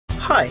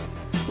Hi,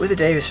 we're the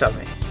Davis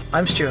family.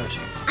 I'm Stuart.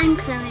 I'm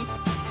Chloe.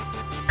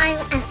 I'm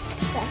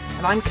Esther.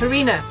 And I'm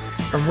Karina.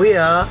 And we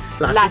are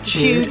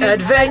Latitude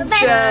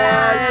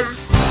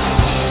Adventures!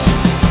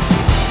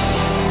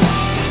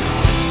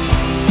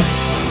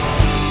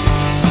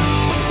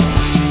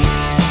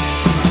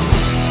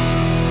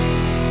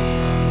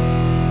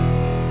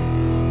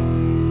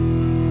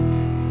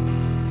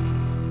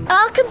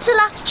 Welcome to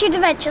Latitude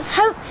Adventures.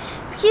 Hope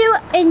you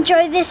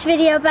enjoy this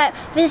video about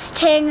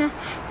visiting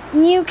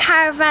new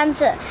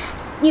caravans at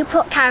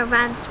Newport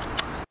Caravans.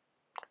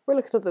 We're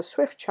looking at the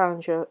Swift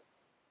Challenger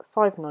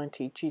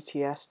 590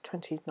 GTS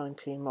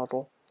 2019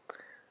 model.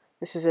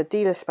 This is a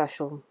dealer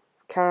special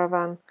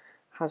caravan,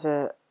 has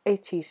a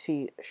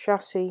ATC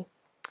chassis,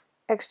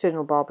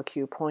 external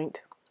barbecue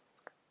point,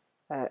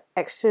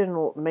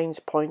 external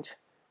mains point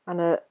and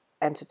a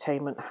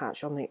entertainment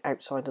hatch on the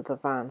outside of the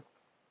van.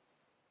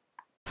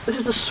 This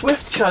is the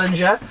Swift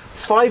Challenger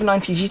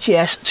 590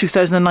 GTS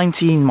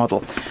 2019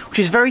 model, which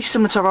is very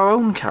similar to our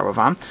own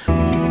caravan.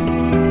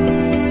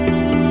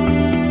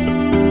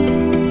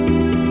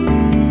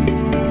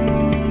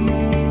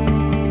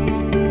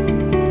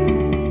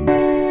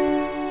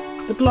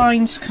 The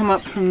blinds come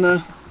up from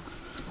the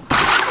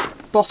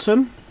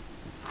bottom,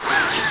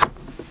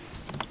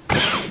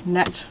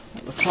 net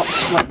at the top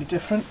slightly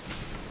different.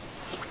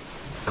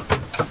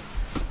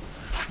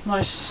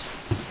 Nice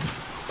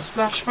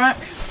splashback.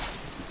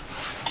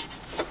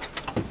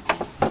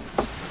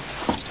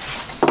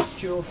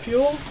 Dual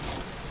fuel.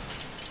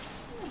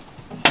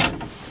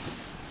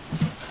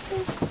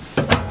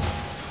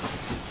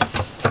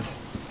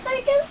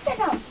 I don't think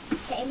I'm the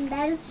same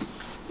beds.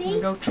 There we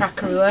go,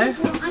 tracker there.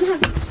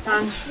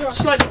 And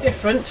slightly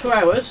different to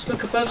ours.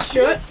 Look above,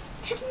 Stuart.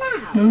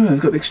 Oh,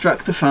 they've got the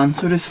extractor fan,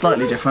 so it is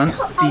slightly different.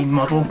 D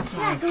model,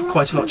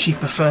 quite a lot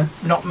cheaper for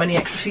not many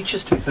extra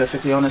features, to be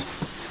perfectly honest.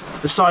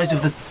 The size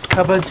of the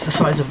cupboards, the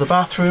size of the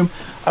bathroom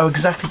are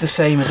exactly the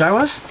same as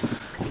ours.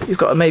 You've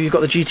got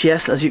the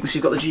GTS, as you can see,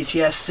 you've got the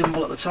GTS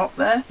symbol at the top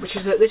there.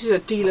 This is a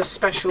dealer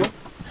special.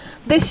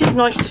 This is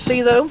nice to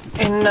see though.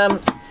 In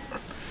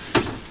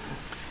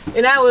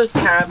our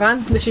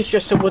caravan, this is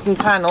just a wooden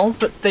panel,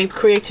 but they've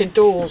created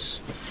doors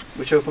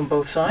Which open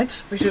both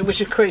sides. which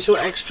creates sort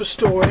of extra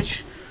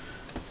storage.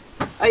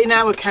 In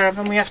our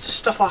caravan, we have to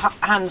stuff our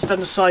hands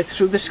down the side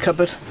through this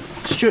cupboard.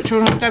 Stuart, do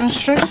you want to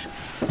demonstrate?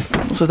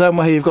 So down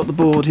where you've got the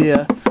board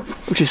here,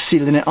 which is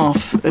sealing it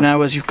off. In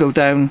ours, you go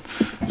down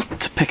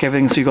to pick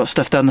everything, so you've got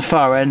stuff down the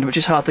far end, which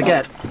is hard to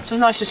get. So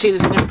it's nice to see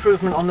there's an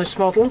improvement on this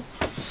model.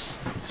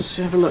 Let's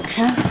have a look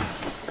here.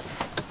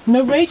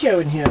 No radio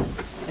in here.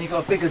 And you've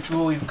got a bigger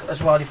drawer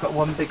as well. You've got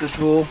one bigger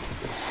drawer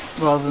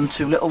rather than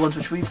two little ones,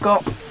 which we've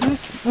got.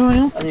 Oh,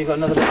 yeah. And you've got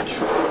another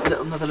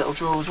little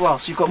drawer as well.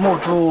 So you've got more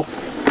drawer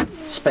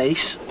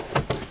space.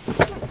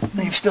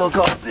 And you've still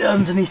got the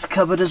underneath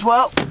cupboard as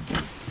well.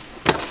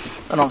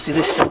 And obviously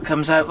this still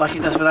comes out like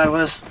it does with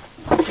ours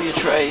for your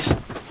trays.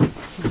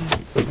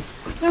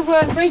 No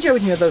radio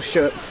in here though,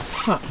 Stuart.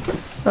 Huh.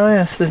 Oh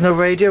yes, there's no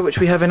radio, which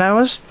we have in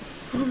ours.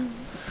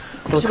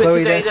 Well,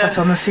 Chloe there sat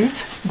on the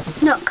seat.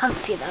 Not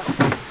comfy though.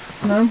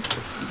 No?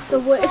 The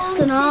worse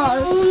than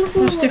ours.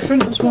 That's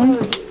different, there's one.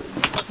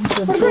 There's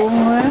a drawer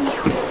there.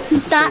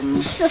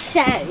 That's the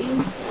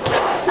same.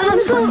 I'm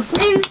going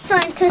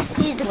inside to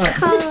see the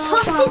car. The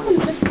top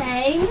isn't the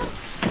same.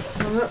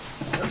 Oh, look,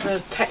 that's a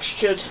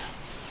textured.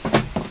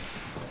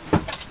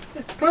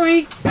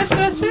 Chloe,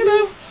 Esther, say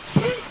hello.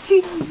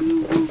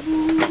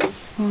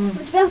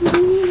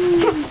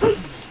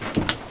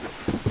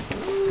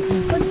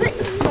 What about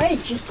the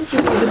fridge? This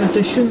is an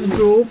addition, the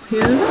drawer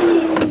here. Do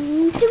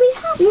we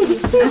have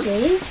these? Do we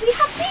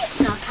have these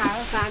in our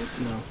caravan?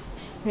 No.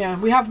 Yeah,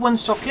 we have one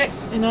socket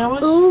in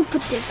ours. Oh,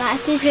 but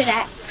that is an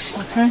X.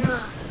 Okay.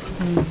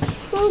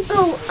 We'll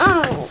go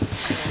out.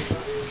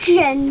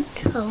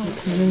 Gentle.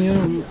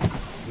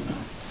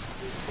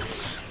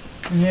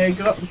 And here you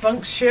got the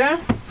bunks here.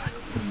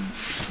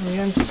 And the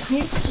end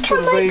seats. Got a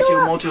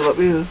radio module up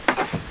here.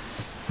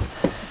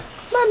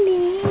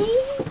 Mummy.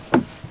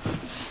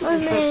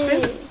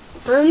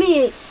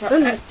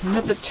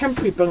 Another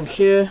temporary bunk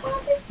here.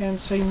 Again,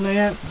 same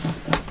layout.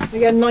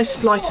 Again,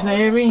 nice, light and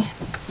airy.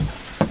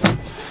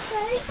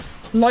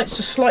 Lights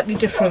are slightly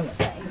different.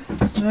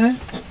 There.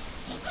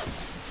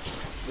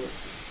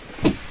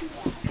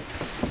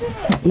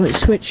 Light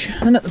switch.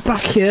 And at the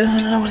back here, I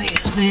don't know what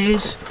it is.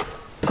 There's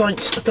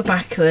points at the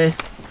back there.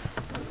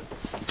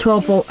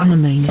 12 volt and a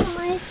mains.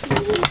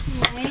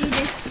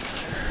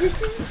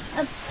 This is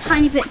a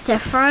tiny bit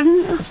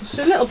different. It's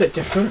a little bit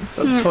different.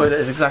 But the toilet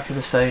is exactly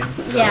the same.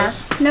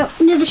 Yes. No,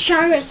 the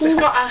shower isn't. It's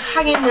got a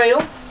hanging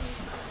rail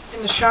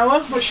in the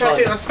shower, which I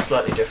think that's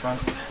slightly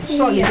different.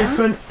 slightly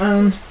different.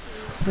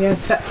 The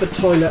Thetford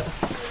toilet.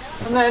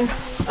 And then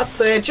up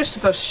there, just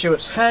above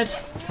Stuart's head,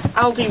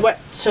 Aldi wet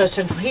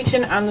central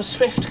heating and the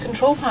Swift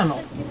control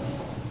panel.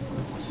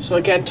 So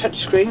again,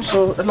 touchscreen,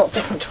 so a lot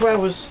different to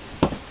ours.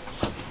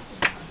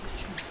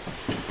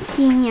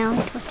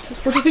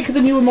 What do you think of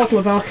the newer model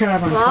of our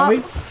caravan,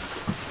 Chloe?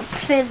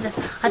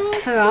 I'd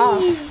prefer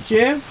ours. Do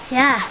you?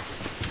 Yeah.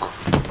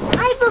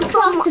 I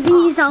lots of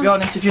these To on. be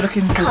honest, if you're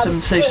looking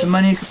to save some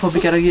money, you could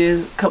probably get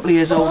a couple of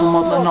years older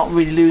model and not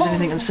really lose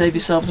anything and save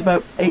yourselves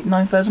about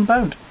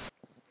 £8,000–9,000.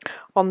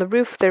 On the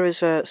roof there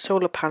is a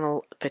solar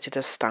panel fitted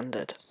as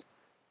standard.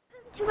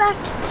 To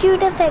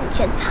Attitude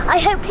Adventures. I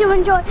hope you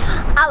enjoy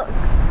our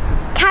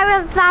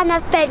caravan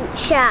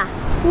adventure.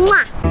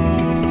 Mwah!